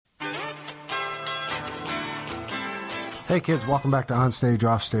Hey kids, welcome back to On Stage,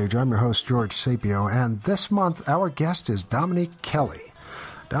 Off Stage. I'm your host, George Sapio, and this month our guest is Dominique Kelley.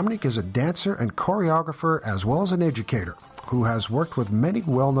 Dominique is a dancer and choreographer as well as an educator who has worked with many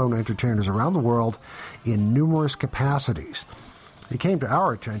well-known entertainers around the world in numerous capacities. He came to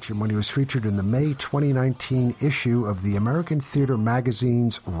our attention when he was featured in the May 2019 issue of the American Theater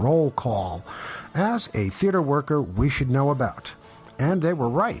magazine's Roll Call as a theater worker we should know about. And they were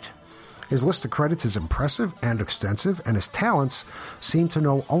right. His list of credits is impressive and extensive, and his talents seem to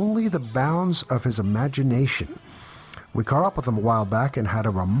know only the bounds of his imagination. We caught up with him a while back and had a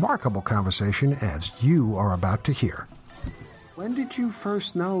remarkable conversation, as you are about to hear. When did you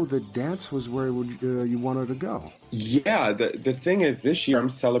first know that dance was where you wanted to go? Yeah, the thing is, this year I'm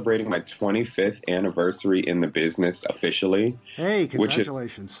celebrating my 25th anniversary in the business officially. Hey,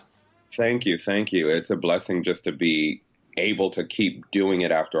 congratulations. Thank you. It's a blessing just to be able to keep doing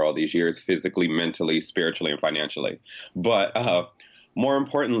it after all these years, physically, mentally, spiritually, and financially. But more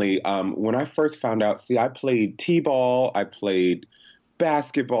importantly, when I first found out, I played t-ball, I played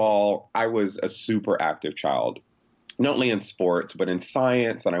basketball. I was a super active child, not only in sports, but in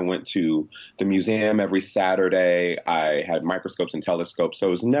science. And I went to the museum every Saturday. I had microscopes and telescopes. So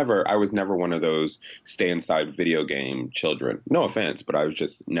I was never one of those stay inside video game children. No offense, but I was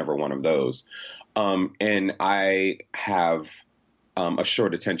just never one of those. And I have a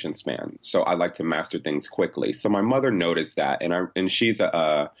short attention span, so I like to master things quickly. So my mother noticed that, and she is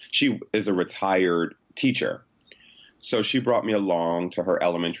a retired teacher. So she brought me along to her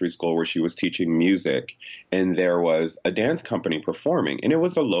elementary school where she was teaching music, and there was a dance company performing, and it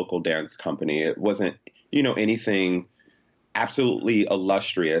was a local dance company. It wasn't, anything absolutely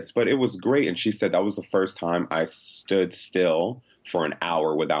illustrious, but it was great. And she said that was the first time I stood still for an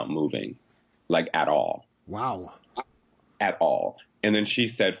hour without moving. Like at all. Wow. At all. And then she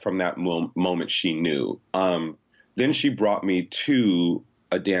said from that moment she knew. Then she brought me to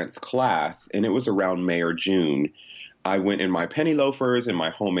a dance class, and it was around May or June. I went in my penny loafers and my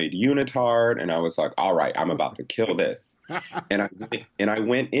homemade unitard, and I was like, all right, I'm about to kill this. and I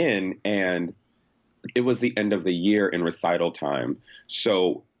went in, and it was the end of the year in recital time.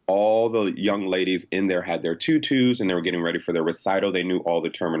 So all the young ladies in there had their tutus and they were getting ready for their recital. They knew all the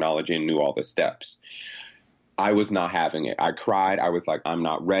terminology and knew all the steps. I was not having it. I cried. I was like, I'm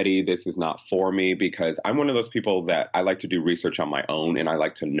not ready. This is not for me, because I'm one of those people that I like to do research on my own and I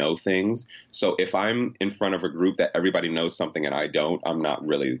like to know things. So if I'm in front of a group that everybody knows something and I don't, I'm not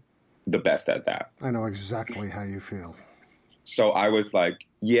really the best at that. I know exactly how you feel. So I was like,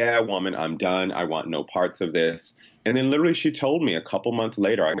 yeah, woman, I'm done. I want no parts of this. And then literally she told me a couple months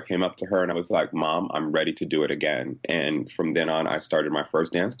later, I came up to her and I was like, Mom, I'm ready to do it again. And from then on, I started my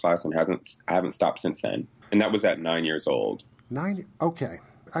first dance class and I haven't stopped since then. And that was at 9 years old. Okay.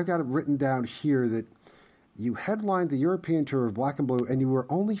 I've got it written down here that you headlined the European tour of Black and Blue, and you were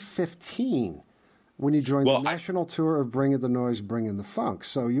only 15 when you joined the national tour of Bring in the Noise, Bring in the Funk.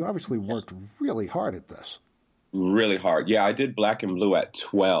 So you obviously worked really hard at this. Really hard. Yeah, I did Black and Blue at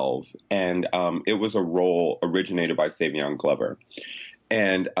 12, and it was a role originated by Savion Glover.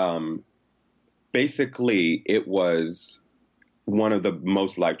 And basically, it was one of the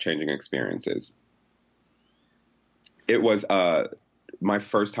most life-changing experiences. It was my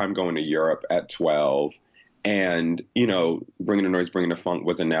first time going to Europe at 12, and, Bringing the Noise, Bringing the Funk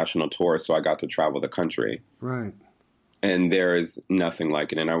was a national tour, so I got to travel the country. Right. And there is nothing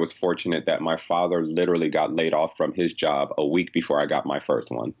like it. And I was fortunate that my father literally got laid off from his job a week before I got my first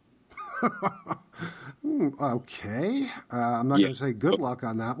one. Okay. I'm not going to say good luck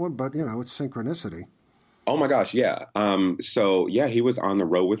on that one, but, it's synchronicity. Oh, my gosh, yeah. So, he was on the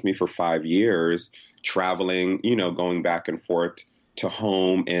road with me for 5 years, traveling, going back and forth to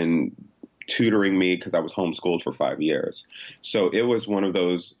home and tutoring me because I was homeschooled for 5 years. So it was one of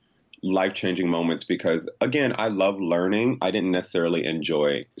those life-changing moments because, again, I love learning. I didn't necessarily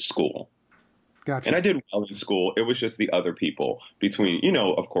enjoy school. Gotcha. And I did well in school. It was just the other people between,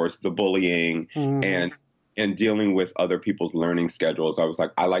 of course, the bullying and dealing with other people's learning schedules. I was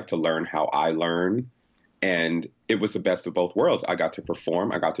like, I like to learn how I learn. And it was the best of both worlds. I got to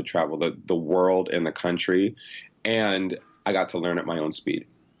perform. I got to travel the world and the country. And I got to learn at my own speed.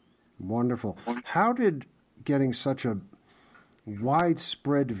 Wonderful. How did getting such a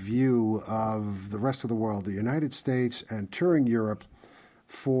widespread view of the rest of the world, the United States, and touring Europe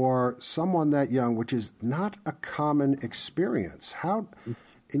for someone that young, which is not a common experience, how,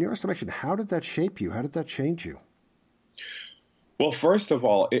 in your estimation, how did that shape you? How did that change you? Well, first of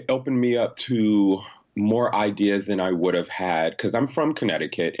all, it opened me up to more ideas than I would have had because I'm from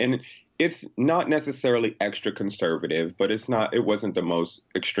Connecticut, and it's not necessarily extra conservative, but it wasn't the most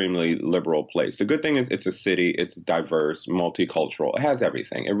extremely liberal place. The good thing is it's a city, it's diverse, multicultural. It has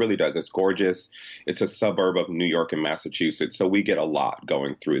everything. It really does. It's gorgeous. It's a suburb of New York and Massachusetts, so we get a lot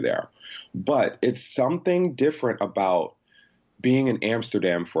going through there. But it's something different about being in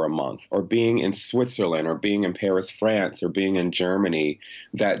Amsterdam for a month, or being in Switzerland, or being in Paris, France, or being in Germany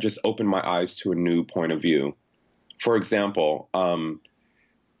that just opened my eyes to a new point of view. For example,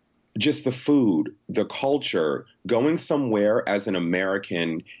 just the food, the culture, going somewhere as an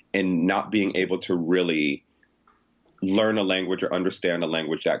American and not being able to really learn a language or understand a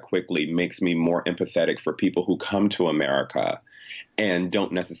language that quickly makes me more empathetic for people who come to America and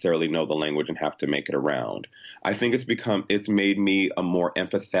don't necessarily know the language and have to make it around. I think it's made me a more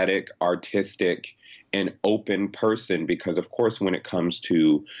empathetic, artistic, and open person because, of course, when it comes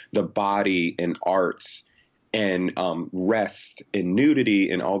to the body and arts and rest and nudity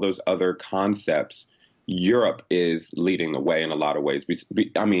and all those other concepts, Europe is leading the way in a lot of ways.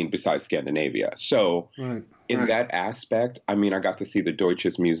 Besides Scandinavia. So in that aspect, I got to see the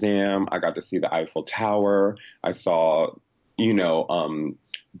Deutsches Museum. I got to see the Eiffel Tower. I saw,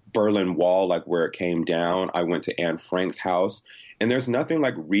 Berlin Wall, like where it came down. I went to Anne Frank's house, and there's nothing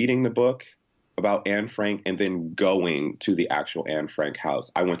like reading the book about Anne Frank and then going to the actual Anne Frank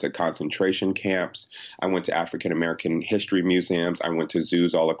house. I went to concentration camps. I went to African American history museums. I went to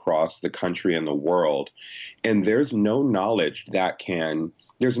zoos all across the country and the world. And there's no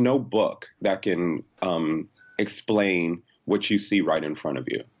there's no book that can explain what you see right in front of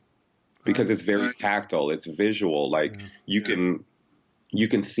you, because it's very tactile. It's visual. Like you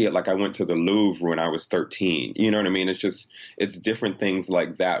can see it. Like I went to the Louvre when I was 13. You know what I mean? It's different things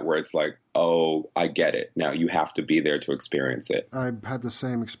like that where it's like, oh, I get it. Now you have to be there to experience it. I had the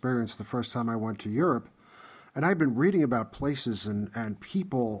same experience the first time I went to Europe, and I'd been reading about places and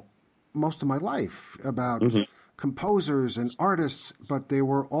people most of my life, about composers and artists, but they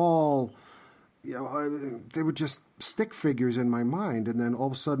were all, they were just stick figures in my mind. And then all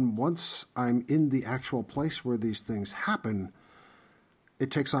of a sudden, once I'm in the actual place where these things happen, it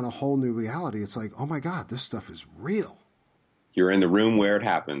takes on a whole new reality. It's like, oh my God, this stuff is real. You're in the room where it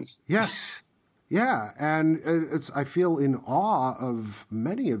happens. Yes. Yeah. And I feel in awe of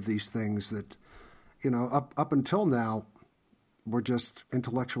many of these things that, up until now, were just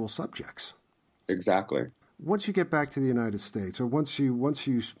intellectual subjects. Exactly. Once you get back to the United States, or once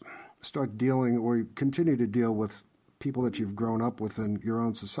you start dealing or you continue to deal with people that you've grown up with in your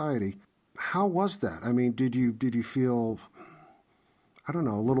own society, how was that? I mean, did you feel, I don't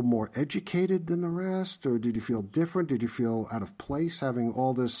know, a little more educated than the rest? Or did you feel different? Did you feel out of place having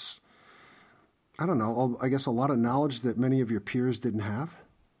all this, I don't know, I guess a lot of knowledge that many of your peers didn't have?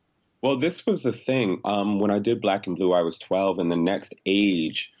 Well, this was the thing. When I did Black and Blue, I was 12, and the next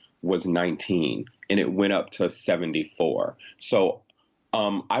age was 19, and it went up to 74. So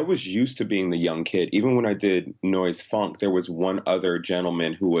I was used to being the young kid. Even when I did Noise Funk, there was one other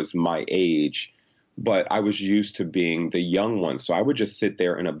gentleman who was my age, but I was used to being the young one. So I would just sit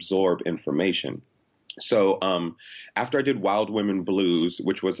there and absorb information. So after I did Wild Women Blues,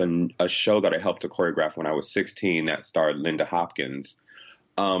 which was a show that I helped to choreograph when I was 16 that starred Linda Hopkins,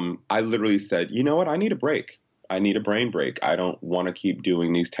 I literally said, you know what, I need a break. I need a brain break. I don't want to keep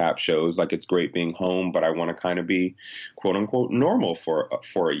doing these tap shows. Like, it's great being home, but I want to kind of be, quote unquote, normal for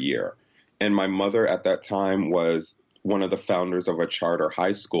a year. And my mother at that time was one of the founders of a charter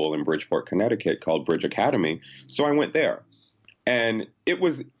high school in Bridgeport, Connecticut called Bridge Academy. So I went there, and it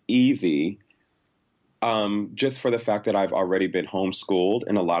was easy. Just for the fact that I've already been homeschooled,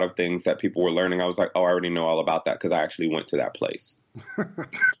 and a lot of things that people were learning, I was like, oh, I already know all about that because I actually went to that place.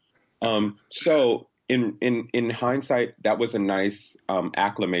 So in hindsight, that was a nice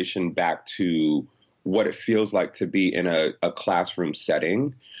acclimation back to what it feels like to be in a classroom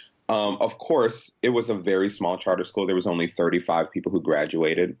setting. Of course, it was a very small charter school. There was only 35 people who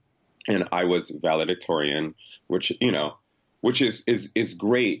graduated, and I was valedictorian, which is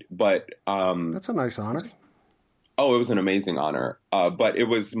great. But that's a nice honor. Oh, it was an amazing honor. But it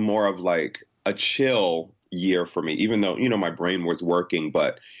was more of like a chill year for me, even though, my brain was working,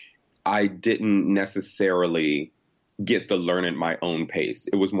 but I didn't necessarily get to learn at my own pace.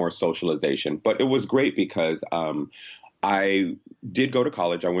 It was more socialization, but it was great because I did go to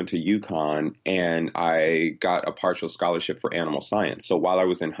college. I went to UConn, and I got a partial scholarship for animal science. So while I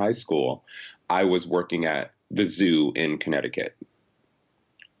was in high school, I was working at the zoo in Connecticut.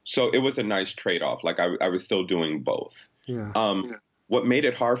 So it was a nice trade-off. Like I was still doing both. Yeah. What made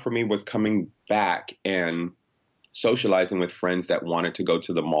it hard for me was coming back and socializing with friends that wanted to go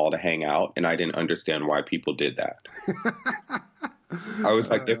to the mall to hang out, and I didn't understand why people did that. I was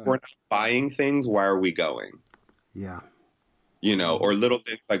like, if we're not buying things, why are we going? Yeah. Or little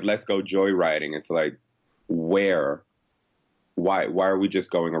things like let's go joyriding. It's like, where? Why are we just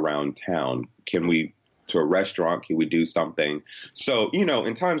going around town? Can we to a restaurant? Can we do something? So,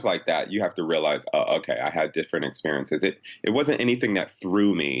 in times like that, you have to realize, okay, I had different experiences. It wasn't anything that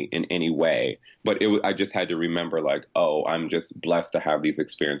threw me in any way, but I just had to remember like, oh, I'm just blessed to have these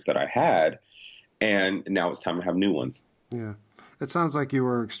experiences that I had. And now it's time to have new ones. Yeah. It sounds like you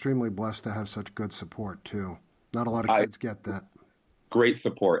were extremely blessed to have such good support too. Not a lot of kids get that. Great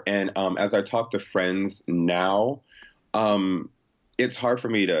support. And as I talk to friends now, it's hard for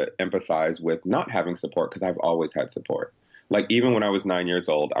me to empathize with not having support because I've always had support. Like even when I was 9 years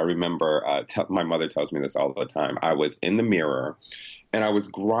old, I remember my mother tells me this all the time. I was in the mirror and I was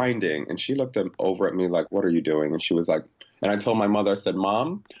grinding and she looked over at me like, what are you doing? And she was like, and I told my mother, I said,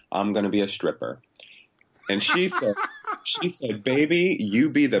 Mom, I'm going to be a stripper. And she said, baby, you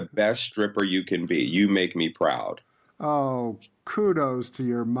be the best stripper you can be. You make me proud. Oh, kudos to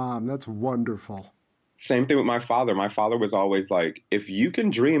your mom. That's wonderful. Same thing with my father. My father was always like, if you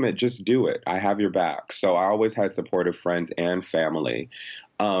can dream it, just do it. I have your back. So I always had supportive friends and family.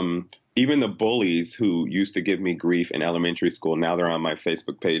 Even the bullies who used to give me grief in elementary school, now they're on my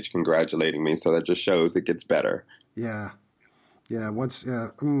Facebook page congratulating me. So that just shows it gets better. Yeah. Yeah. Once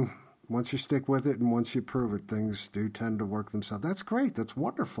you stick with it and once you prove it, things do tend to work themselves. That's great. That's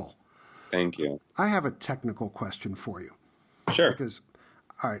wonderful. Thank you. I have a technical question for you. Sure. Because,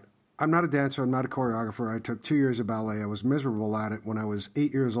 all right, I'm not a dancer. I'm not a choreographer. I took 2 years of ballet. I was miserable at it. When I was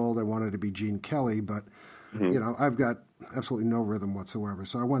 8 years old, I wanted to be Gene Kelly, but, I've got absolutely no rhythm whatsoever,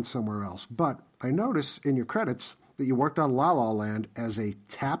 so I went somewhere else. But I notice in your credits that you worked on La La Land as a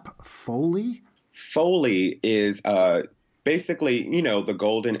tap Foley. Foley is basically, the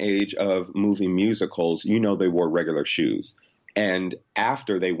golden age of movie musicals. They wore regular shoes. And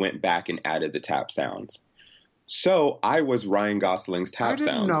after they went back and added the tap sounds. So I was Ryan Gosling's tap sound.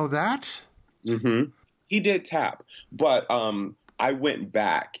 I didn't know that. Mm-hmm. He did tap. But I went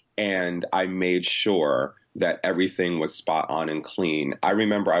back and I made sure that everything was spot on and clean. I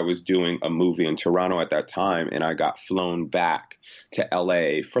remember I was doing a movie in Toronto at that time, and I got flown back to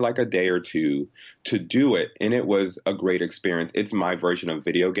LA for like a day or two to do it. And it was a great experience. It's my version of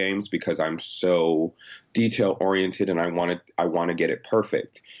video games because I'm so detail oriented and I want to get it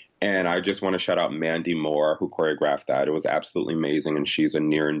perfect. And I just want to shout out Mandy Moore, who choreographed that. It was absolutely amazing. And she's a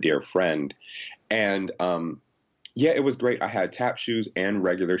near and dear friend. And, yeah, it was great. I had tap shoes and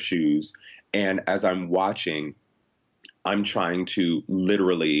regular shoes. And as I'm watching, I'm trying to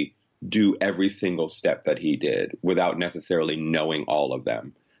literally do every single step that he did without necessarily knowing all of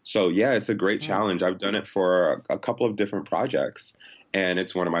them. So, yeah, it's a great challenge. I've done it for a couple of different projects, and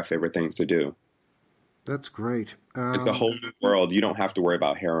it's one of my favorite things to do. That's great. It's a whole new world. You don't have to worry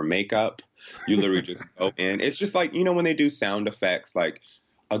about hair or makeup. You literally just go in. It's just like, when they do sound effects, like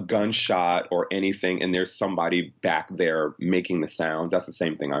a gunshot or anything, and there's somebody back there making the sounds. That's the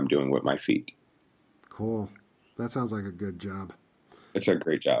same thing I'm doing with my feet. Cool. That sounds like a good job. It's a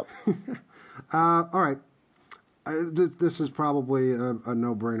great job. All right. This is probably a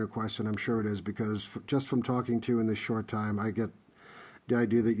no-brainer question. I'm sure it is, because just from talking to you in this short time, I get the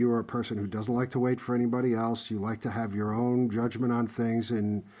idea that you are a person who doesn't like to wait for anybody else. You like to have your own judgment on things,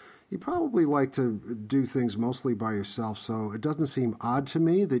 and you probably like to do things mostly by yourself. So it doesn't seem odd to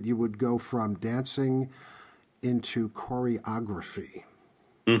me that you would go from dancing into choreography.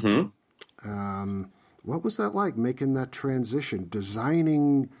 Mm-hmm. What was that like, making that transition,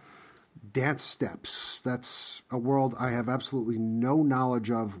 designing dance steps? That's a world I have absolutely no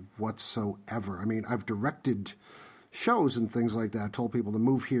knowledge of whatsoever. I mean, I've directed shows and things like that, told people to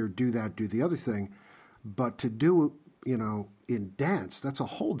move here, do that, do the other thing. But to do, in dance, that's a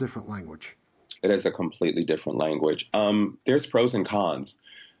whole different language. It is a completely different language. There's pros and cons.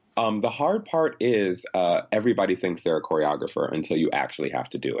 The hard part is everybody thinks they're a choreographer until you actually have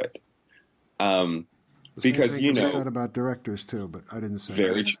to do it. Because, you said about directors too, but I didn't say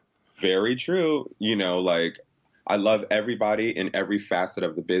that. Very true. Like, I love everybody in every facet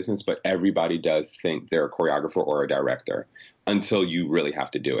of the business, but everybody does think they're a choreographer or a director until you really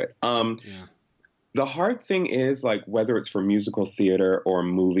have to do it. Yeah. The hard thing is, like, whether it's for musical theater or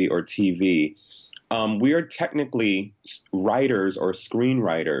movie or TV, we are technically writers or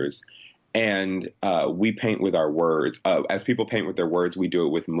screenwriters, and we paint with our words. As people paint with their words, we do it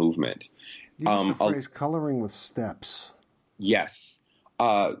with movement. You use the phrase coloring with steps. Yes.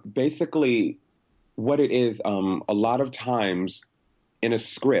 Basically, what it is, a lot of times in a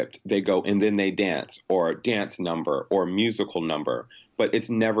script, they go and then they dance, or dance number or musical number, but it's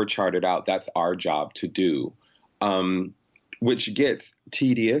never charted out. That's our job to do. which gets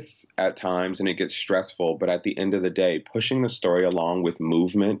tedious at times and it gets stressful. But at the end of the day, pushing the story along with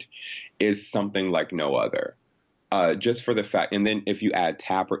movement is something like no other. Just for the fact, and then if you add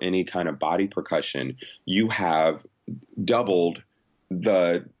tap or any kind of body percussion, you have doubled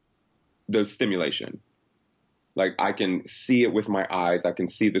the stimulation. Like, I can see it with my eyes. I can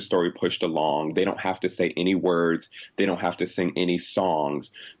see the story pushed along. They don't have to say any words. They don't have to sing any songs.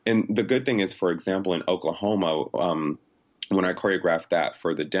 And the good thing is, for example, in Oklahoma, when I choreographed that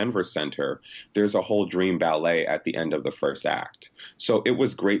for the Denver Center, there's a whole dream ballet at the end of the first act. So it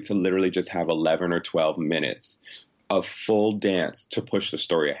was great to literally just have 11 or 12 minutes of full dance to push the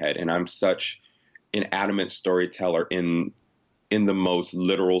story ahead. And I'm such an adamant storyteller in the most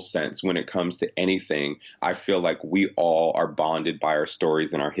literal sense when it comes to anything. I feel like we all are bonded by our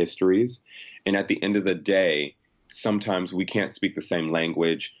stories and our histories. And at the end of the day, sometimes we can't speak the same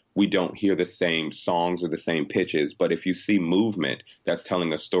language. We don't hear the same songs or the same pitches. But if you see movement that's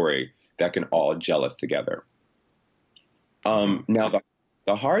telling a story, that can all gel us together. Now,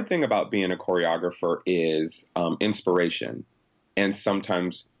 the hard thing about being a choreographer is inspiration. And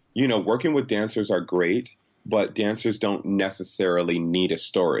sometimes, working with dancers are great, but dancers don't necessarily need a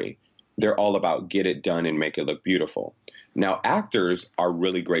story. They're all about get it done and make it look beautiful. Now, actors are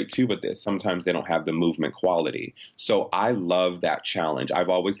really great too with this. Sometimes they don't have the movement quality. So I love that challenge. I've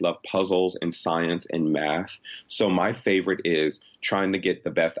always loved puzzles and science and math. So my favorite is trying to get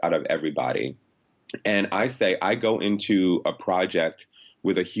the best out of everybody. And I say I go into a project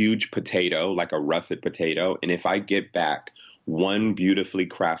with a huge potato, like a russet potato. And if I get back one beautifully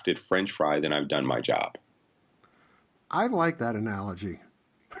crafted French fry, then I've done my job. I like that analogy.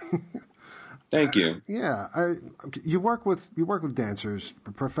 Thank you. You work with dancers,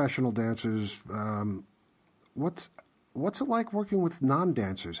 professional dancers. What's it like working with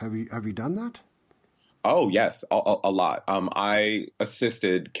non-dancers? Have you done that? Oh, yes, a lot. I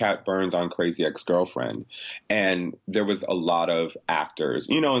assisted Kat Burns on Crazy Ex-Girlfriend, and there was a lot of actors,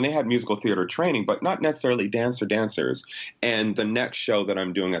 and they had musical theater training, but not necessarily dancers. And the next show that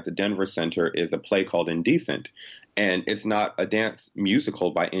I'm doing at the Denver Center is a play called Indecent, and it's not a dance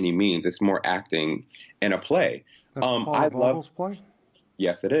musical by any means. It's more acting and a play. That's Paul Vogel's play?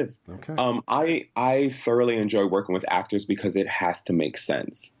 Yes, it is. Okay. I thoroughly enjoy working with actors because it has to make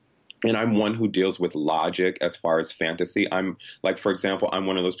sense. And I'm one who deals with logic as far as fantasy. I'm like, for example, I'm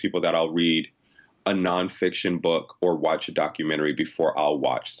one of those people that I'll read a nonfiction book or watch a documentary before I'll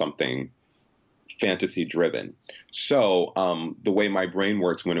watch something fantasy driven. So the way my brain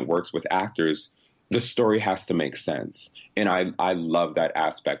works when it works with actors, the story has to make sense. And I love that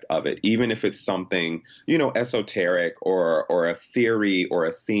aspect of it. Even if it's something, esoteric or a theory or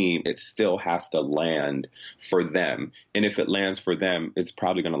a theme, it still has to land for them. And if it lands for them, it's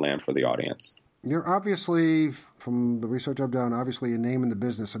probably going to land for the audience. You're obviously, from the research I've done, obviously a name in the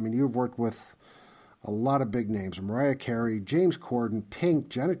business. I mean, you've worked with a lot of big names: Mariah Carey, James Corden, Pink,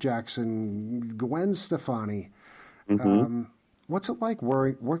 Janet Jackson, Gwen Stefani. Mm-hmm. What's it like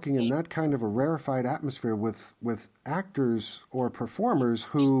working in that kind of a rarefied atmosphere with actors or performers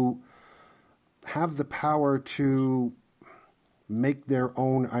who have the power to make their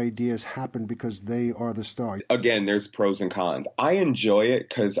own ideas happen because they are the star? Again, there's pros and cons. I enjoy it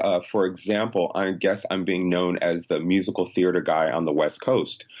because, for example, I guess I'm being known as the musical theater guy on the West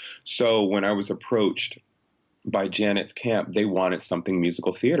Coast. So when I was approached by Janet's camp, they wanted something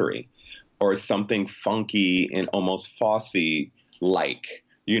musical theater-y or something funky and almost Fosse-like.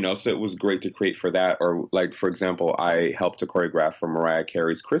 So it was great to create for that. Or like, for example, I helped to choreograph for Mariah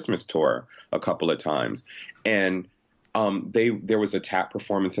Carey's Christmas tour a couple of times. And there was a tap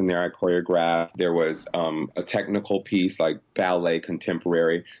performance in there I choreographed. There was a technical piece like ballet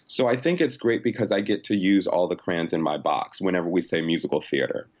contemporary. So I think it's great because I get to use all the crayons in my box whenever we say musical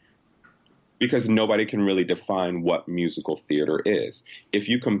theater. Because nobody can really define what musical theater is. If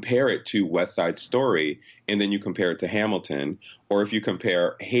you compare it to West Side Story and then you compare it to Hamilton, or if you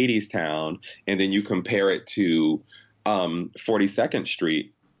compare Hadestown and then you compare it to 42nd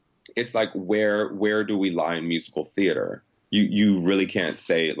Street, it's like, where do we lie in musical theater? You really can't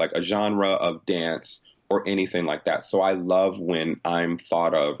say like a genre of dance or anything like that. So I love when I'm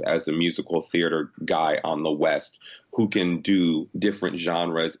thought of as a musical theater guy on the West who can do different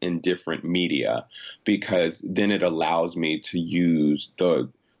genres in different media, because then it allows me to use the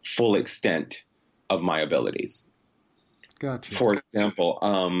full extent of my abilities. Gotcha. For example,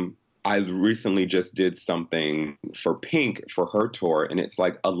 I recently just did something for Pink for her tour, and it's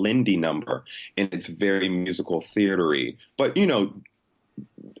like a Lindy number, and it's very musical theater-y. But,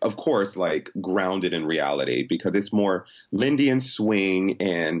 of course, like grounded in reality, because it's more Lindy and swing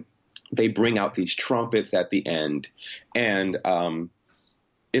and they bring out these trumpets at the end. And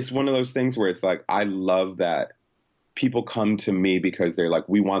it's one of those things where it's like, I love that people come to me because they're like,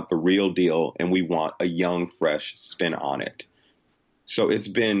 we want the real deal and we want a young, fresh spin on it. So it's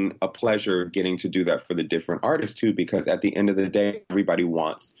been a pleasure getting to do that for the different artists too, because at the end of the day, everybody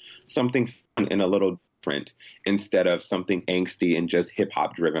wants something fun and a little different instead of something angsty and just hip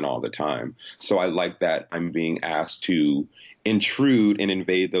hop driven all the time. So I like that I'm being asked to intrude and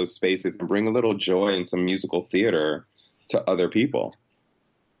invade those spaces and bring a little joy and some musical theater to other people.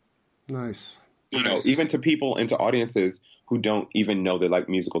 Nice. You know, even to people and to audiences who don't even know they like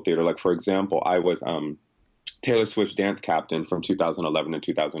musical theater. Like, for example, I was Taylor Swift's dance captain from 2011 to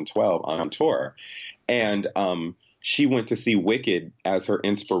 2012 on tour. And she went to see Wicked as her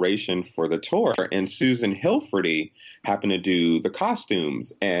inspiration for the tour. And Susan Hilferty happened to do the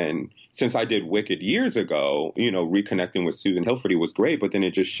costumes. And since I did Wicked years ago, you know, reconnecting with Susan Hilferty was great. But then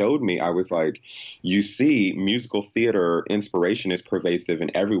it just showed me, I was like, you see, musical theater inspiration is pervasive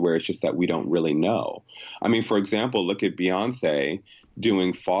and everywhere. It's just that we don't really know. I mean, for example, look at Beyonce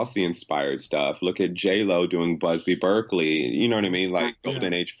doing Fosse-inspired stuff. Look at J-Lo doing Busby Berkeley. You know what I mean? Like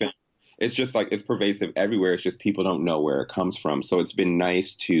Golden Age film. It's just like it's pervasive everywhere. It's just people don't know where it comes from. So it's been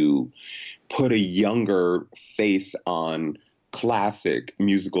nice to put a younger face on classic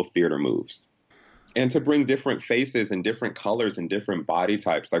musical theater moves and to bring different faces and different colors and different body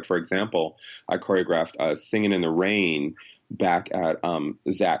types. Like, for example, I choreographed Singing in the Rain back at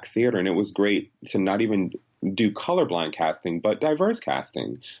Zach Theater, and it was great to not even do colorblind casting, but diverse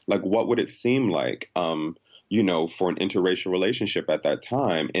casting. Like, what would it seem like, you know, for an interracial relationship at that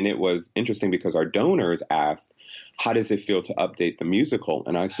time? And it was interesting because our donors asked, how does it feel to update the musical?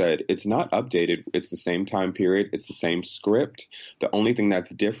 And I said, it's not updated. It's the same time period. It's the same script. The only thing that's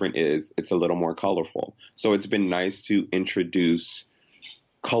different is it's a little more colorful. So it's been nice to introduce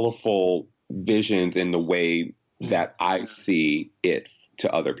colorful visions in the way that I see it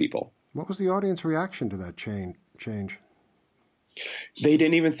to other people. What was the audience reaction to that change? They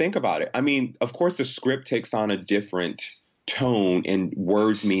didn't even think about it. I mean, of course, the script takes on a different tone and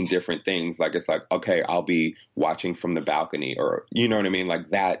words mean different things. Like, it's like, okay, I'll be watching from the balcony, or, you know what I mean?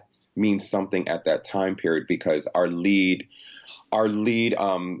 Like, that means something at that time period because our lead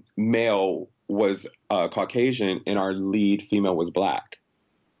male was Caucasian and our lead female was Black.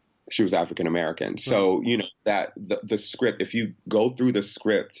 She was African American. So, you know, that the script, if you go through the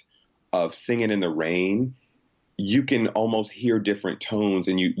script of Singing in the Rain, you can almost hear different tones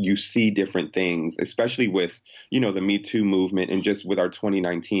and you see different things, especially with, you know, the Me Too movement and just with our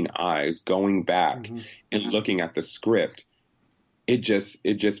 2019 eyes going back and looking at the script. It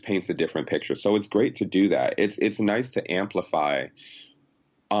just paints a different picture. So it's great to do that. It's nice to amplify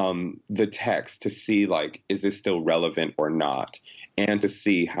the text to see, like, is this still relevant or not? And to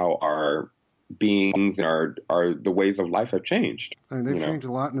see how our beings and our the ways of life have changed. I mean, they've changed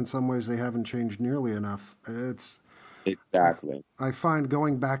a lot, and in some ways they haven't changed nearly enough. Exactly. I find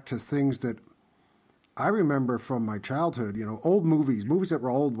going back to things that I remember from my childhood, you know, old movies that were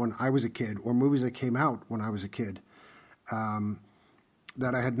old when I was a kid, or movies that came out when I was a kid,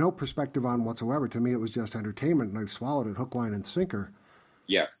 that I had no perspective on whatsoever. To me, it was just entertainment, and I've swallowed it hook, line, and sinker.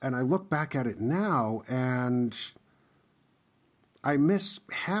 Yes. And I look back at it now, and I miss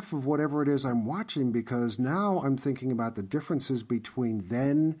half of whatever it is I'm watching because now I'm thinking about the differences between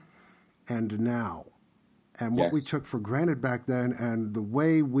then and now and what we took for granted back then and the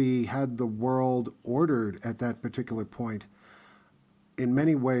way we had the world ordered at that particular point in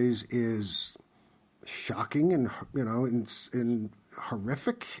many ways is shocking and, you know, and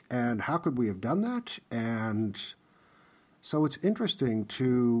horrific. And how could we have done that? And so it's interesting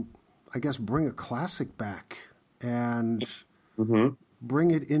to, I guess, bring a classic back and bring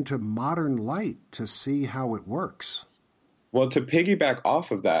it into modern light to see how it works. Well, to piggyback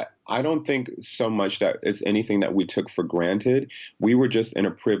off of that, I don't think so much that it's anything that we took for granted. We were just in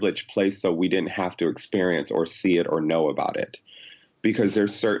a privileged place, so we didn't have to experience or see it or know about it. Because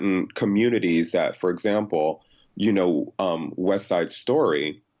there's certain communities that, for example, you know, West Side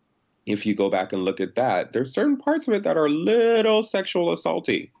Story, if you go back and look at that, there's certain parts of it that are a little sexual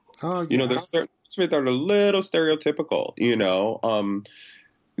assaulty. Oh, yeah. You know, there's certain parts of it that are a little stereotypical, you know.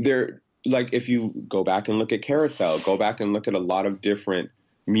 Like, if you go back and look at Carousel, go back and look at a lot of different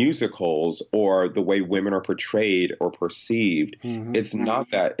musicals or the way women are portrayed or perceived. It's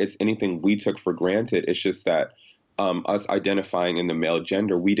not that it's anything we took for granted. It's just that us identifying in the male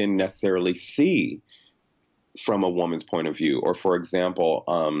gender, we didn't necessarily see from a woman's point of view. Or, for example,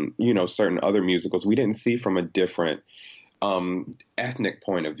 you know, certain other musicals, we didn't see from a different ethnic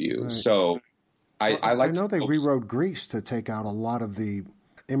point of view. Right. So I know they rewrote Grease to take out a lot of the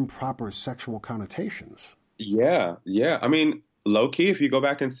improper sexual connotations. Yeah, yeah. I mean, low key, if you go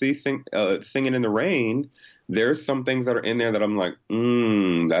back and see Singing in the Rain, there's some things that are in there that I'm like,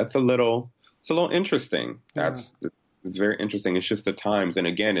 it's a little interesting. Yeah. It's very interesting. It's just the times. And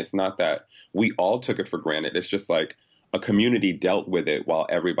again, it's not that we all took it for granted. It's just like a community dealt with it while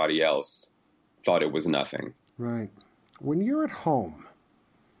everybody else thought it was nothing. Right. When you're at home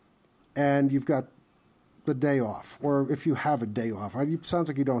and you've got the day off, or if you have a day off, it sounds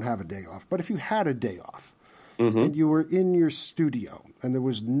like you don't have a day off, but if you had a day off and you were in your studio and there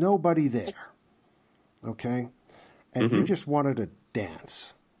was nobody there, okay, and you just wanted to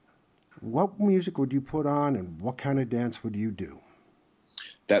dance, what music would you put on and what kind of dance would you do?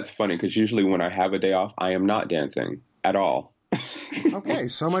 That's funny because usually when I have a day off, I am not dancing at all. Okay,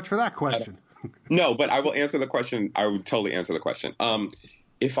 so much for that question. No, but I will answer the question. I would totally answer the question.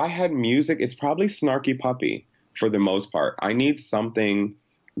 If I had music, it's probably Snarky Puppy for the most part. I need something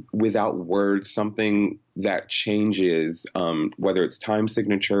without words, something that changes, whether it's time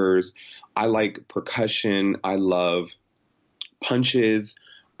signatures. I like percussion. I love punches.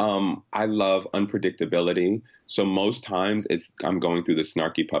 I love unpredictability. So most times I'm going through the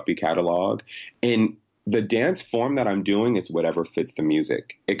Snarky Puppy catalog, and the dance form that I'm doing is whatever fits the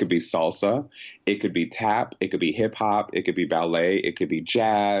music. It could be salsa, it could be tap, it could be hip hop, it could be ballet, it could be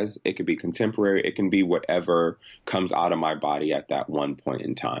jazz, it could be contemporary, it can be whatever comes out of my body at that one point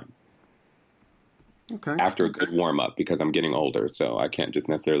in time. Okay. After a good warm up, because I'm getting older, so I can't just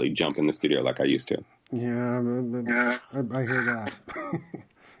necessarily jump in the studio like I used to. Yeah, I hear that.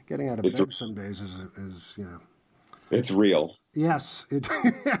 Getting out of bed some days is It's real. Yes,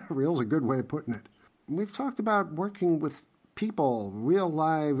 real's a good way of putting it. We've talked about working with people, real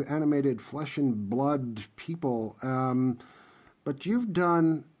live animated flesh and blood people, but you've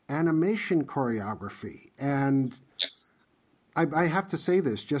done animation choreography, and I have to say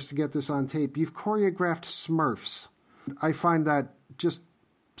this just to get this on tape. You've choreographed Smurfs. I find that just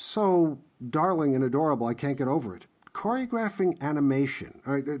so darling and adorable. I can't get over it. Choreographing animation,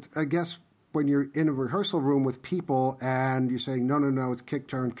 I guess when you're in a rehearsal room with people and you're saying, no, it's kick,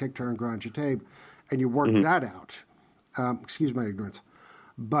 turn, grand tape, and you work that out. Excuse my ignorance.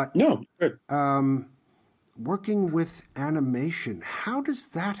 But no, good. Working with animation, how does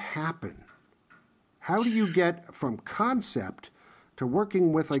that happen? How do you get from concept to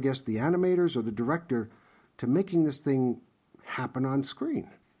working with, I guess, the animators or the director to making this thing happen on screen?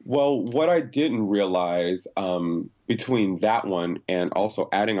 Well, what I didn't realize between that one and also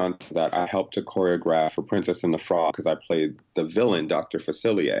adding on to that, I helped to choreograph for Princess and the Frog because I played the villain, Dr.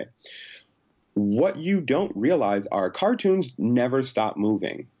 Facilier. What you don't realize are cartoons never stop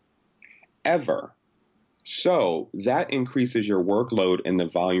moving, ever. So that increases your workload and the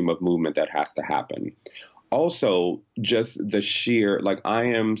volume of movement that has to happen. Also, just the sheer, like I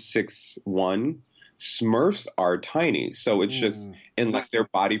am 6'1", Smurfs are tiny. So it's just, and like their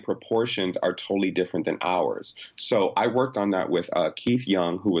body proportions are totally different than ours. So I worked on that with Keith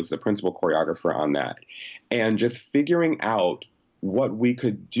Young, who was the principal choreographer on that, and just figuring out what we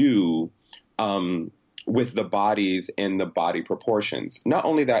could do with the bodies and the body proportions. Not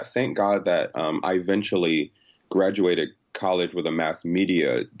only that, thank God that I eventually graduated college with a mass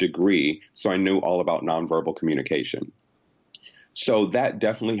media degree, so I knew all about nonverbal communication. So that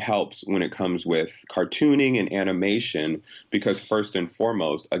definitely helps when it comes with cartooning and animation, because first and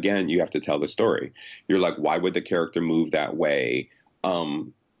foremost, again, you have to tell the story. You're like, why would the character move that way?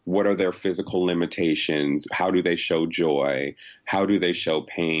 What are their physical limitations? How do they show joy? How do they show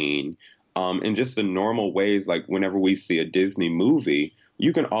pain? And just the normal ways, like whenever we see a Disney movie,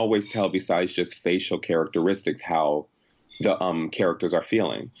 you can always tell besides just facial characteristics how the characters are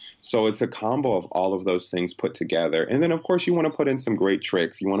feeling. So it's a combo of all of those things put together. And then, of course, you want to put in some great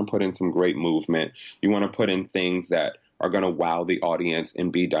tricks. You want to put in some great movement. You want to put in things that are going to wow the audience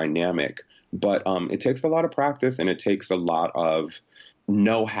and be dynamic. But it takes a lot of practice, and it takes a lot of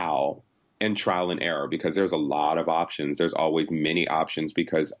know-how and trial and error, because there's a lot of options. There's always many options,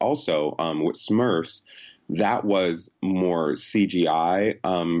 because also with Smurfs, that was more CGI.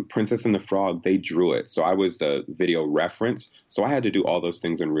 Princess and the Frog, they drew it. So I was the video reference. So I had to do all those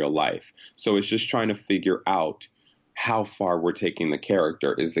things in real life. So it's just trying to figure out how far we're taking the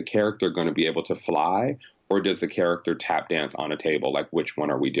character. Is the character going to be able to fly, or does the character tap dance on a table? Like, which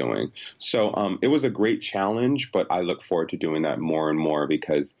one are we doing? So it was a great challenge, but I look forward to doing that more and more,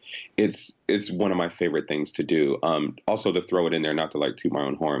 because it's one of my favorite things to do. Also, to throw it in there, not to like toot my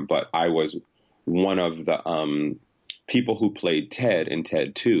own horn, but I was one of the people who played Ted in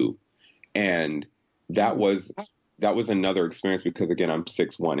Ted 2. And that was another experience, because, again, I'm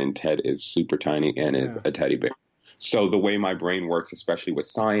 6'1", and Ted is super tiny and is a teddy bear. So the way my brain works, especially with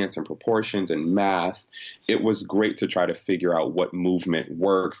science and proportions and math, it was great to try to figure out what movement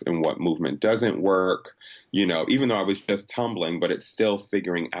works and what movement doesn't work, even though I was just tumbling, but it's still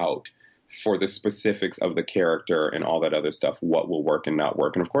figuring out for the specifics of the character and all that other stuff, what will work and not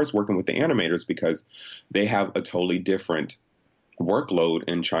work. And of course, working with the animators because they have a totally different workload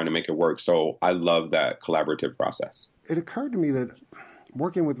in trying to make it work. So I love that collaborative process. It occurred to me that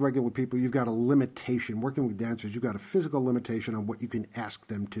working with regular people, you've got a limitation. Working with dancers, you've got a physical limitation on what you can ask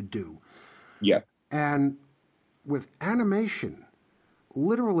them to do. Yes. And with animation,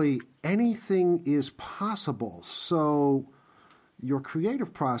 literally anything is possible. So your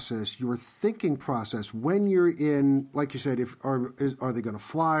creative process, your thinking process, when you're in, like you said, are they going to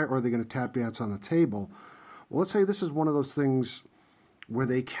fly or are they going to tap dance on the table? Well, let's say this is one of those things where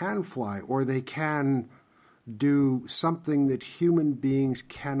they can fly or they can do something that human beings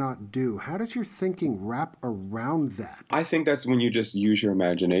cannot do. How does your thinking wrap around that? I think that's when you just use your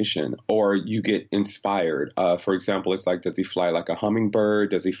imagination or you get inspired. For example, it's like, does he fly like a hummingbird?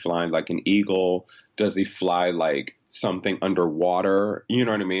 Does he fly like an eagle? Does he fly like something underwater? You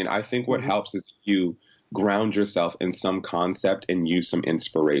know what I mean? I think what helps is you ground yourself in some concept and use some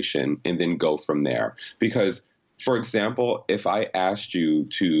inspiration and then go from there. Because, for example, if I asked you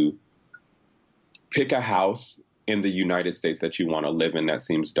to pick a house in the United States that you want to live in, that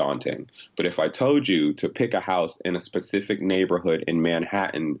seems daunting. But if I told you to pick a house in a specific neighborhood in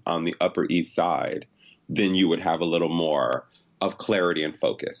Manhattan on the Upper East Side, then you would have a little more of clarity and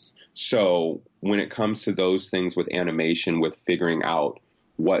focus. So when it comes to those things with animation, with figuring out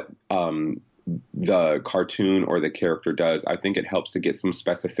what the cartoon or the character does, I think it helps to get some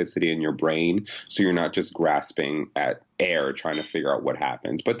specificity in your brain so you're not just grasping at air trying to figure out what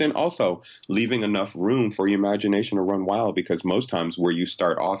happens. But then also leaving enough room for your imagination to run wild, because most times where you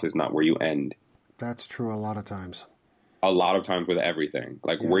start off is not where you end. That's true a lot of times. A lot of times with everything.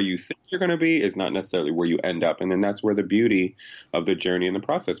 Like where you think you're going to be is not necessarily where you end up. And then that's where the beauty of the journey and the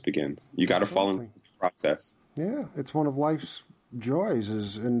process begins. You got to fall into the process. Yeah, it's one of life's joys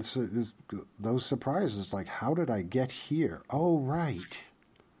is those surprises. Like, how did I get here? Oh, right.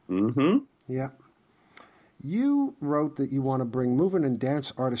 Mm-hmm. Yeah. You wrote that you want to bring movement and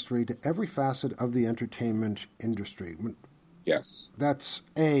dance artistry to every facet of the entertainment industry. Yes. That's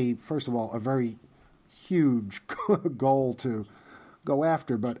first of all, a very huge goal to go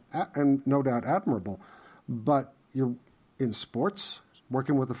after, and no doubt admirable. But you're in sports,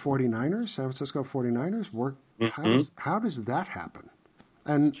 working with the 49ers, San Francisco 49ers. How does that happen?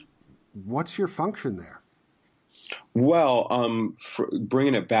 And what's your function there? Well,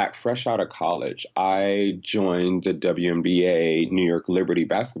 bringing it back, fresh out of college, I joined the WNBA New York Liberty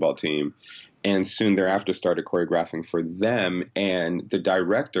basketball team, and soon thereafter started choreographing for them. And the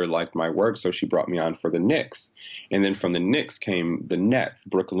director liked my work, so she brought me on for the Knicks. And then from the Knicks came the Nets,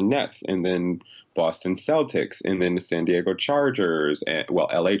 Brooklyn Nets, and then Boston Celtics, and then the San Diego Chargers, and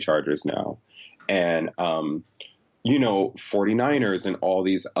LA Chargers now. And 49ers and all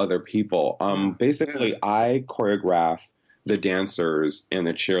these other people. Basically, I choreograph the dancers and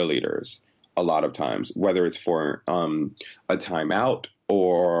the cheerleaders a lot of times, whether it's for a timeout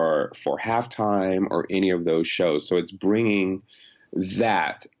or for halftime or any of those shows. So it's bringing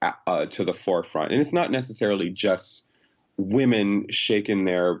that to the forefront. And it's not necessarily just women shaking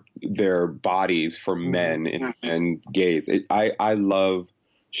their bodies for men and gays. I love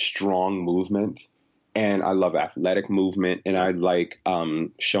strong movement. And I love athletic movement, and I like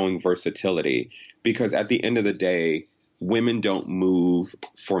showing versatility, because at the end of the day, women don't move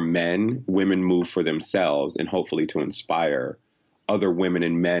for men. Women move for themselves, and hopefully to inspire other women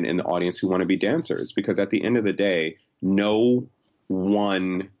and men in the audience who want to be dancers. Because at the end of the day, no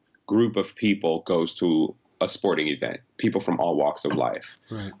one group of people goes to a sporting event. People from all walks of life.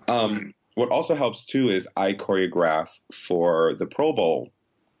 Right. What also helps, too, is I choreograph for the Pro Bowl,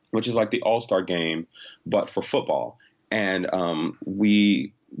 which is like the All-Star game, but for football. And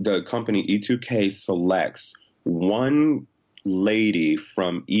the company E2K selects one lady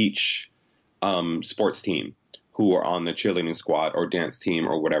from each sports team who are on the cheerleading squad or dance team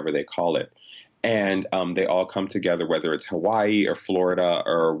or whatever they call it. And they all come together, whether it's Hawaii or Florida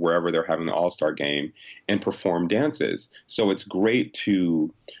or wherever they're having the All-Star game, and perform dances. So it's great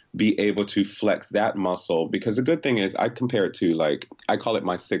to be able to flex that muscle, because the good thing is I compare it to, I call it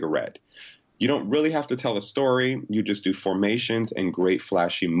my cigarette. You don't really have to tell a story. You just do formations and great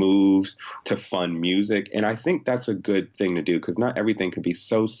flashy moves to fun music. And I think that's a good thing to do, because not everything can be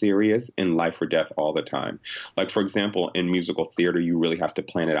so serious in life or death all the time. Like, for example, in musical theater, you really have to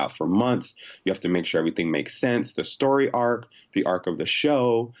plan it out for months. You have to make sure everything makes sense. The story arc, the arc of the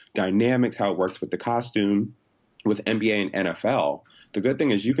show, dynamics, how it works with the costume. with NBA and NFL, the good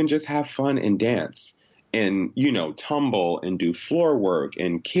thing is you can just have fun and dance and, tumble and do floor work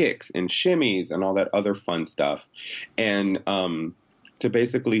and kicks and shimmies and all that other fun stuff. And to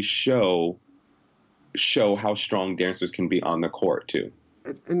basically show how strong dancers can be on the court too.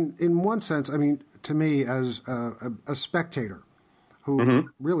 In one sense, I mean, to me, as a spectator who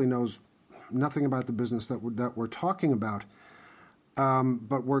really knows nothing about the business that we're talking about,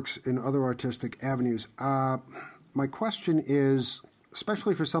 but works in other artistic avenues, my question is,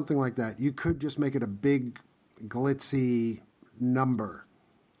 especially for something like that, you could just make it a big, glitzy number,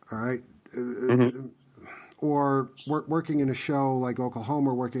 all right? Or working in a show like Oklahoma,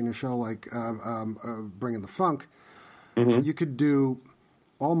 or working in a show like Bringing the Funk, you could do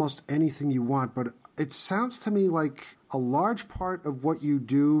almost anything you want. But it sounds to me like a large part of what you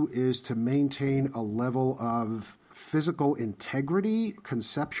do is to maintain a level of physical integrity,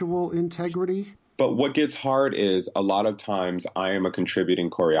 conceptual integrity. But what gets hard is a lot of times I am a contributing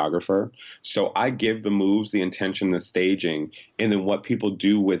choreographer. So I give the moves, the intention, the staging, and then what people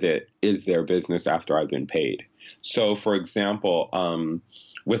do with it is their business after I've been paid. So, for example,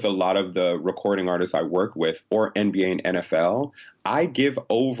 with a lot of the recording artists I work with, or NBA and NFL, I give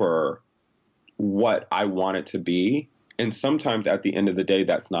over what I want it to be. And sometimes at the end of the day,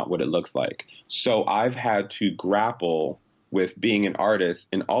 that's not what it looks like. So I've had to grapple with being an artist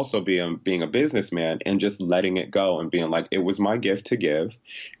and also being a businessman and just letting it go and being like, it was my gift to give.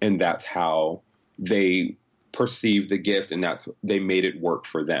 And that's how they perceived the gift, and they made it work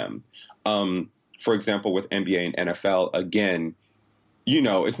for them. For example, with NBA and NFL, again,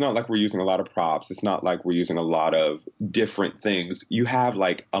 it's not like we're using a lot of props. It's not like we're using a lot of different things. You have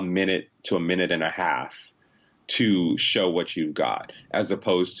like a minute to a minute and a half to show what you've got, as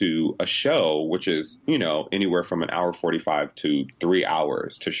opposed to a show, which is, anywhere from an hour 45 to 3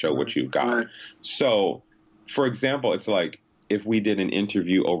 hours to show what you've got. Right. So, for example, it's like if we did an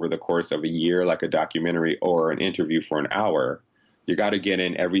interview over the course of a year, like a documentary, or an interview for an hour, you got to get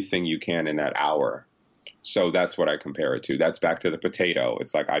in everything you can in that hour. So that's what I compare it to. That's back to the potato.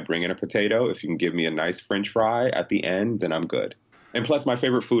 It's like I bring in a potato. If you can give me a nice French fry at the end, then I'm good. And plus, my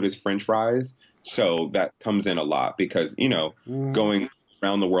favorite food is French fries. So that comes in a lot because, going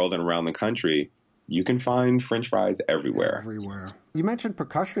around the world and around the country, you can find French fries everywhere. Everywhere. You mentioned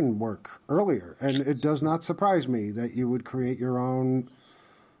percussion work earlier, and it does not surprise me that you would create your own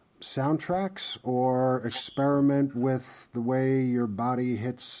soundtracks or experiment with the way your body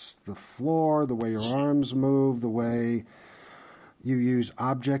hits the floor, the way your arms move, the way you use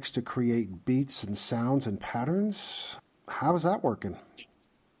objects to create beats and sounds and patterns. How is that working?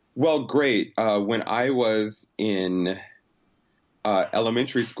 Well, great. When I was in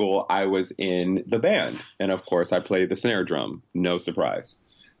elementary school, I was in the band. And of course, I played the snare drum. No surprise.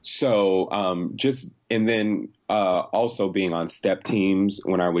 So and then also being on step teams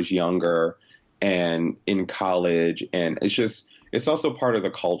when I was younger and in college. And it's also part of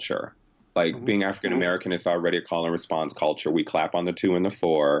the culture. Like being African American, it's already a call and response culture. We clap on the 2 and the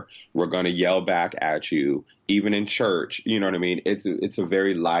 4. We're going to yell back at you, even in church. You know what I mean? It's a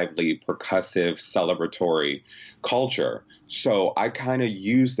very lively, percussive, celebratory culture. So I kind of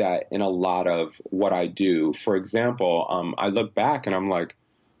use that in a lot of what I do. For example, I look back and I'm like,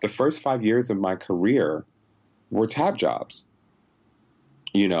 the first 5 years of my career were tap jobs.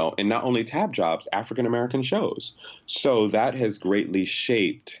 And not only tap jobs, African American shows. So that has greatly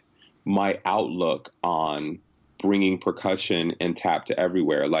shaped my outlook on bringing percussion and tap to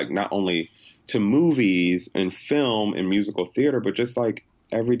everywhere, like not only to movies and film and musical theater, but just like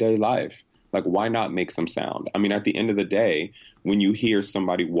everyday life. Like, why not make some sound? I mean, at the end of the day, when you hear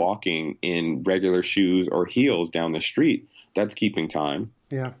somebody walking in regular shoes or heels down the street, that's keeping time.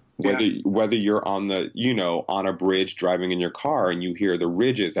 Yeah. Whether you're on on a bridge driving in your car and you hear the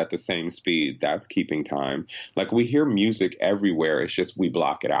ridges at the same speed, that's keeping time. Like, we hear music everywhere. It's just we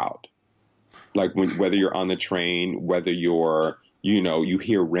block it out. Like whether you're on the train, whether you're, you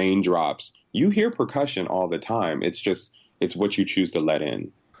hear raindrops, you hear percussion all the time. It's what you choose to let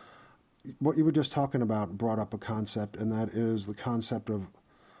in. What you were just talking about brought up a concept, and that is the concept of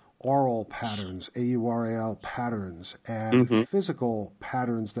aural patterns, AURAL patterns, and physical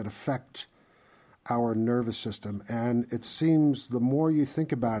patterns that affect our nervous system. And it seems the more you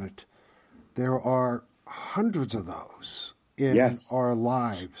think about it, there are hundreds of those in our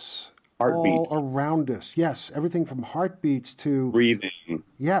lives. Heartbeats. All around us. Yes, everything from heartbeats to breathing.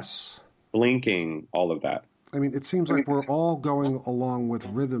 Yes. Blinking, all of that. I mean, it seems like we're all going along with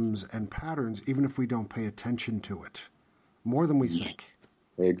rhythms and patterns, even if we don't pay attention to it, more than we think.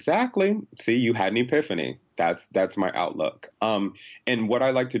 Exactly. See, you had an epiphany. That's my outlook. And what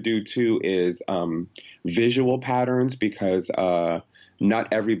I like to do too is visual patterns, because not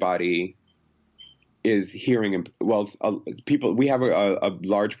everybody is hearing. Well, people, we have a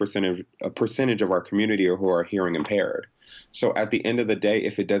large percentage of our community who are hearing impaired. So at the end of the day,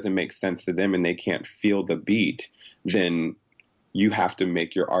 if it doesn't make sense to them and they can't feel the beat, then you have to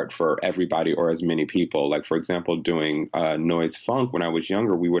make your art for everybody or as many people. Like, for example, doing noise funk, when I was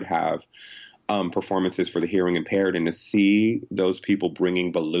younger, we would have performances for the hearing impaired, and to see those people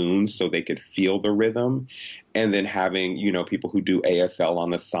bringing balloons so they could feel the rhythm, and then having, people who do ASL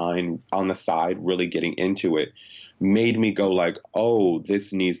on the side really getting into it, made me go like, oh,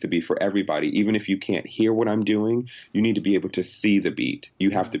 this needs to be for everybody. Even if you can't hear what I'm doing, you need to be able to see the beat.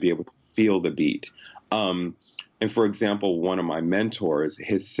 You have to be able to feel the beat. And for example, one of my mentors,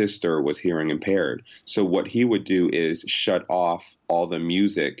 his sister was hearing impaired. So what he would do is shut off all the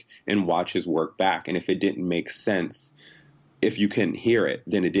music and watch his work back. And if it didn't make sense, if you couldn't hear it,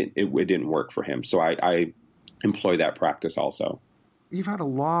 then it didn't work for him. So I employ that practice also. You've had a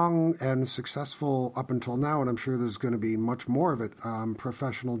long and successful, up until now, and I'm sure there's going to be much more of it,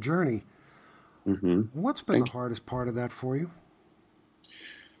 professional journey. Mm-hmm. What's been the hardest part of that for you?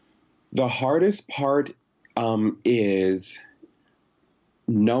 The hardest part is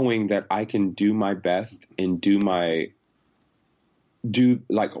knowing that I can do my best and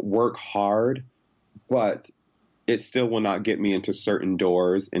work hard, but it still will not get me into certain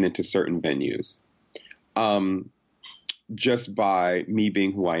doors and into certain venues. Just by me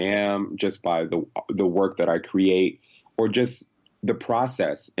being who I am, just by the work that I create, or just the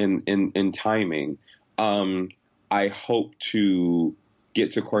process and timing. I hope to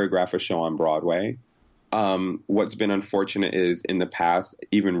get to choreograph a show on Broadway. What's been unfortunate is in the past,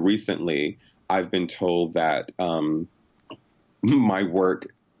 even recently, I've been told that my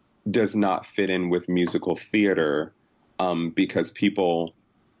work does not fit in with musical theater because people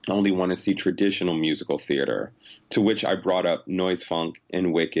only want to see traditional musical theater, to which I brought up Noise Funk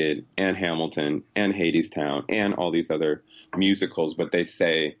and Wicked and Hamilton and Hadestown and all these other musicals. But they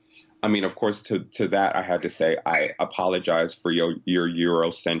say, I mean, of course, to that, I had to say, I apologize for your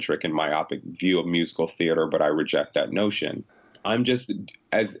Eurocentric and myopic view of musical theater, but I reject that notion. I'm just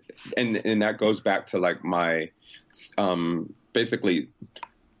and that goes back to like my basically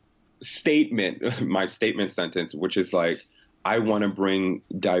my statement sentence, which is like, I want to bring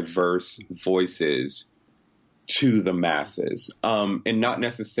diverse voices to the masses, and not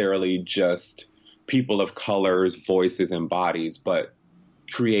necessarily just people of colors, voices, and bodies, but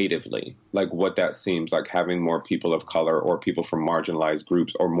creatively, like what that seems like, having more people of color or people from marginalized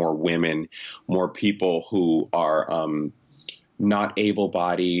groups, or more women, more people who are not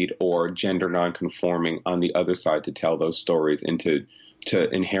able-bodied or gender non-conforming on the other side to tell those stories and to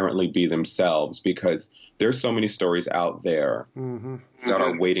inherently be themselves, because there's so many stories out there that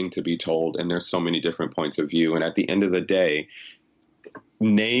are waiting to be told, and there's so many different points of view. And at the end of the day,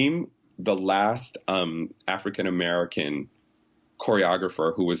 name the last African-American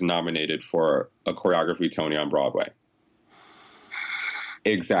choreographer who was nominated for a choreography Tony on Broadway.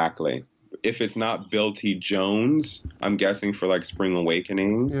 Exactly. If it's not Bill T. Jones, I'm guessing for like Spring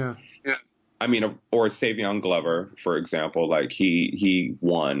Awakening. Yeah. I mean, or Savion Glover, for example, like he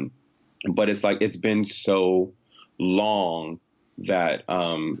won, but it's like, it's been so long that,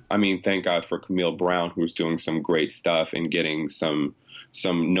 I mean, thank God for Camille Brown, who's doing some great stuff and getting some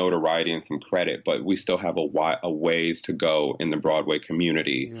notoriety and some credit, but we still have a ways to go in the Broadway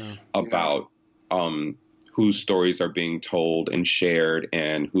community about, whose stories are being told and shared,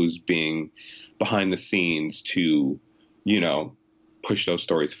 and who's being behind the scenes to, push those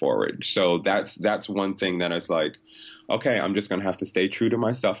stories forward. So that's one thing that is like, okay, I'm just going to have to stay true to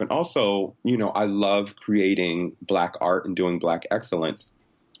myself. And also, I love creating Black art and doing Black excellence,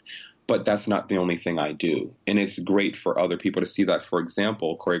 but that's not the only thing I do. And it's great for other people to see that. For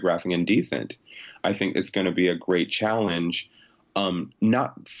example, choreographing Indecent, I think it's going to be a great challenge,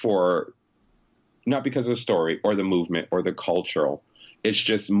 not because of the story or the movement or the cultural. It's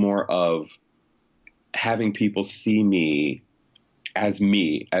just more of having people see me, as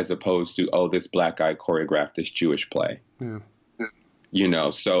opposed to, oh, this Black guy choreographed this Jewish play. Yeah.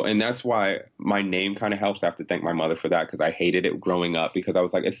 So, and that's why my name kind of helps. I have to thank my mother for that, because I hated it growing up, because I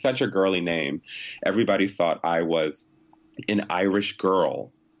was like, it's such a girly name. Everybody thought I was an Irish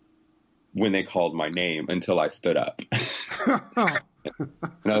girl when they called my name, until I stood up.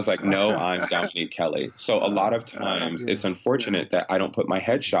 And I was like, no, I'm Dominique Kelley. So a lot of times it's unfortunate that I don't put my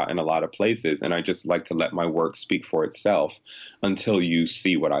headshot in a lot of places, and I just like to let my work speak for itself until you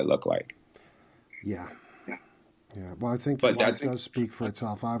see what I look like. Yeah. Well, I think that does speak for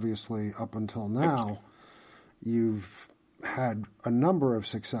itself, obviously, up until now. You've had a number of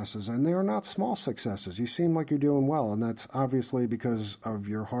successes, and they are not small successes. You seem like you're doing well, and that's obviously because of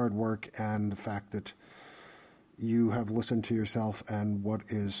your hard work and the fact that you have listened to yourself and what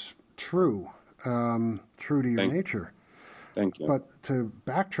is true, true to your nature. Thank you. But to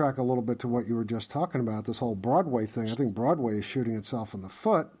backtrack a little bit to what you were just talking about, this whole Broadway thing, I think Broadway is shooting itself in the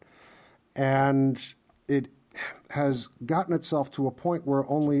foot, and it has gotten itself to a point where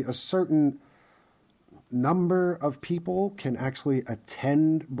only a certain number of people can actually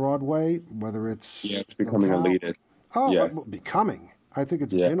attend Broadway, whether it's... Yeah, it's becoming elitist. Oh, yes. Becoming. I think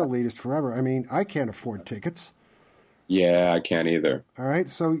it's been elitist forever. I mean, I can't afford tickets. Yeah, I can't either. All right,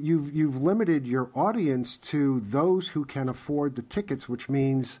 so you've limited your audience to those who can afford the tickets, which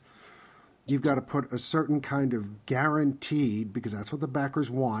means you've got to put a certain kind of guaranteed, because that's what the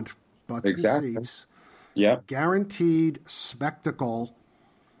backers want, butts and seats. Yeah. Guaranteed spectacle,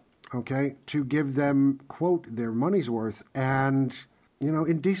 okay, to give them, quote, their money's worth. And,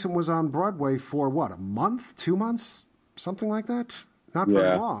 Indecent was on Broadway for, what, a month, 2 months, something like that? Not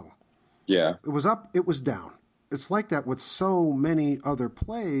very long. Yeah. It was up, it was down. It's like that with so many other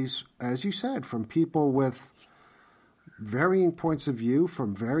plays, as you said, from people with varying points of view,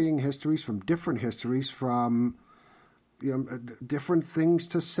 from varying histories, from different histories, from different things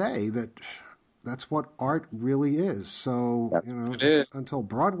to say. That's what art really is. So, until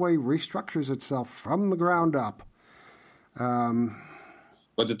Broadway restructures itself from the ground up.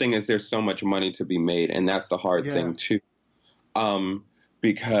 But the thing is, there's so much money to be made, and that's the hard thing, too.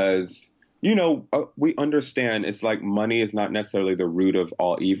 Because... we understand it's like money is not necessarily the root of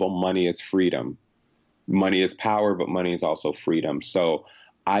all evil. Money is freedom. Money is power, but money is also freedom. So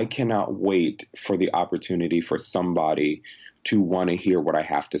I cannot wait for the opportunity for somebody to want to hear what I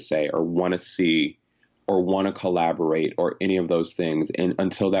have to say or want to see or want to collaborate or any of those things. And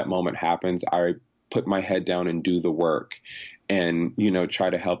until that moment happens, I put my head down and do the work and,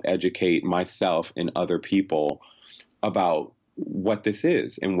 try to help educate myself and other people about what this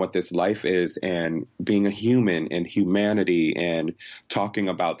is and what this life is and being a human and humanity and talking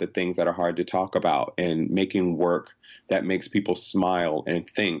about the things that are hard to talk about and making work that makes people smile and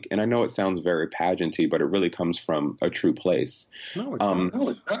think. And I know it sounds very pageanty, but it really comes from a true place. No, it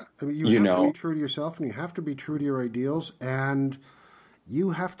does. I mean, you have to be true to yourself and you have to be true to your ideals and you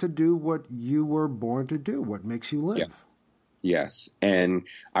have to do what you were born to do, what makes you live. Yeah. Yes. And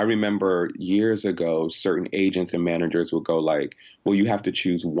I remember years ago, certain agents and managers would go like, well, you have to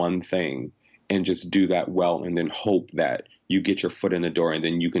choose one thing and just do that well and then hope that you get your foot in the door and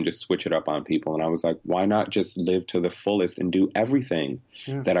then you can just switch it up on people. And I was like, why not just live to the fullest and do everything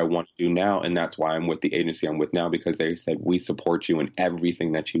that I want to do now? And that's why I'm with the agency I'm with now, because they said, we support you in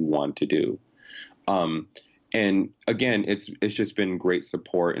everything that you want to do. And again, it's just been great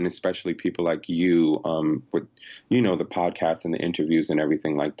support, and especially people like you, with, the podcast and the interviews and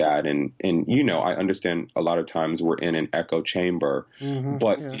everything like that. And I understand a lot of times we're in an echo chamber,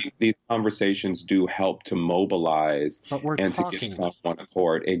 but these conversations do help to mobilize and to get us on one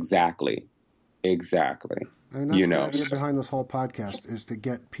accord. Exactly. I mean, that's the idea behind this whole podcast, is to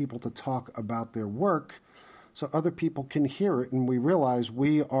get people to talk about their work so other people can hear it and we realize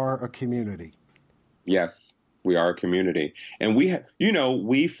we are a community. Yes. We are a community, and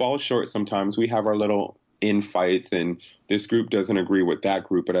we fall short sometimes. We have our little infights, and this group doesn't agree with that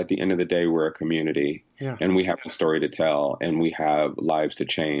group. But at the end of the day, we're a community, and we have a story to tell, and we have lives to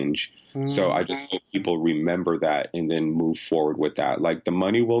change. So I just hope people remember that and then move forward with that. Like, the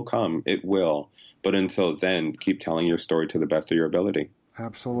money will come, it will, but until then, keep telling your story to the best of your ability.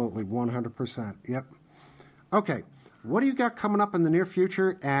 Absolutely, 100%. Yep. Okay. What do you got coming up in the near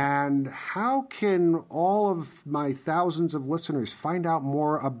future, and how can all of my thousands of listeners find out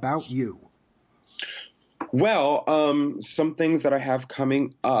more about you? Well, some things that I have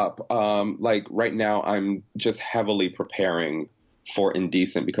coming up, like right now I'm just heavily preparing for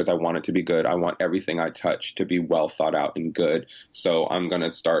Indecent because I want it to be good. I want everything I touch to be well thought out and good. So I'm going to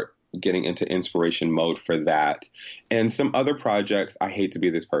start getting into inspiration mode for that. And some other projects, I hate to be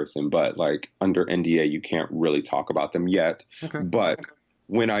this person, but like under NDA, you can't really talk about them yet. Okay. But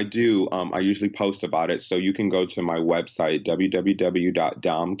when I do, I usually post about it. So you can go to my website,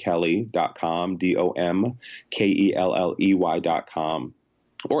 www.domkelley.com, DOMKELLEY.com,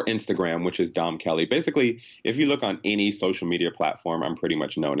 or Instagram, which is Dom Kelley. Basically, if you look on any social media platform, I'm pretty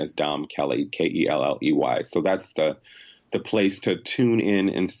much known as Dom Kelley, KELLEY. So that's the place to tune in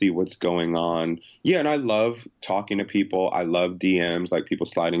and see what's going on. Yeah, and I love talking to people. I love DMs, like people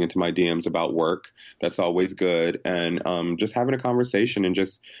sliding into my DMs about work. That's always good. And just having a conversation and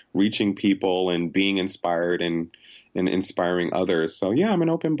just reaching people and being inspired and inspiring others. So, yeah, I'm an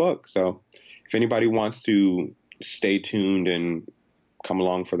open book. So if anybody wants to stay tuned and come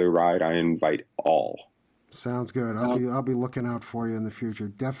along for the ride, I invite all. Sounds good. I'll be looking out for you in the future,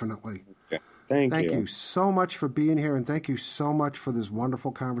 definitely. Yeah. Thank you so much for being here, and thank you so much for this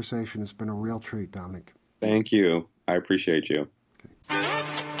wonderful conversation. It's been a real treat, Dominique. Thank you. I appreciate you.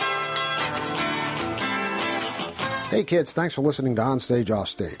 Hey kids, thanks for listening to Onstage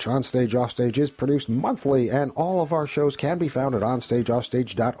Offstage. Onstage Offstage is produced monthly, and all of our shows can be found at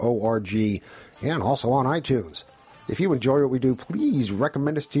onstageoffstage.org and also on iTunes. If you enjoy what we do, please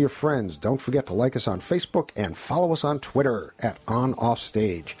recommend us to your friends. Don't forget to like us on Facebook and follow us on Twitter at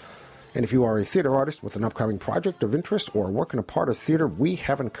OnOffStage. And if you are a theater artist with an upcoming project of interest or working a part of theater we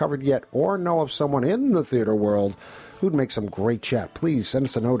haven't covered yet, or know of someone in the theater world who'd make some great chat, please send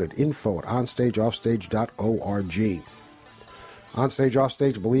us a note at info@onstageoffstage.org. Onstage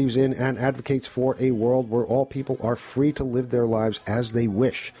Offstage believes in and advocates for a world where all people are free to live their lives as they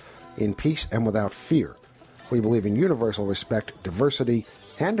wish, in peace and without fear. We believe in universal respect, diversity,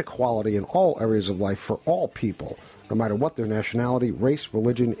 and equality in all areas of life for all people, no matter what their nationality, race,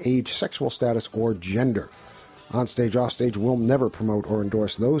 religion, age, sexual status, or gender. Onstage Offstage will never promote or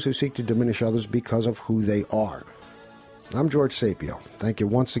endorse those who seek to diminish others because of who they are. I'm George Sapio. Thank you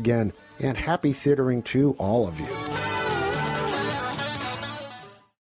once again, and happy theatering to all of you.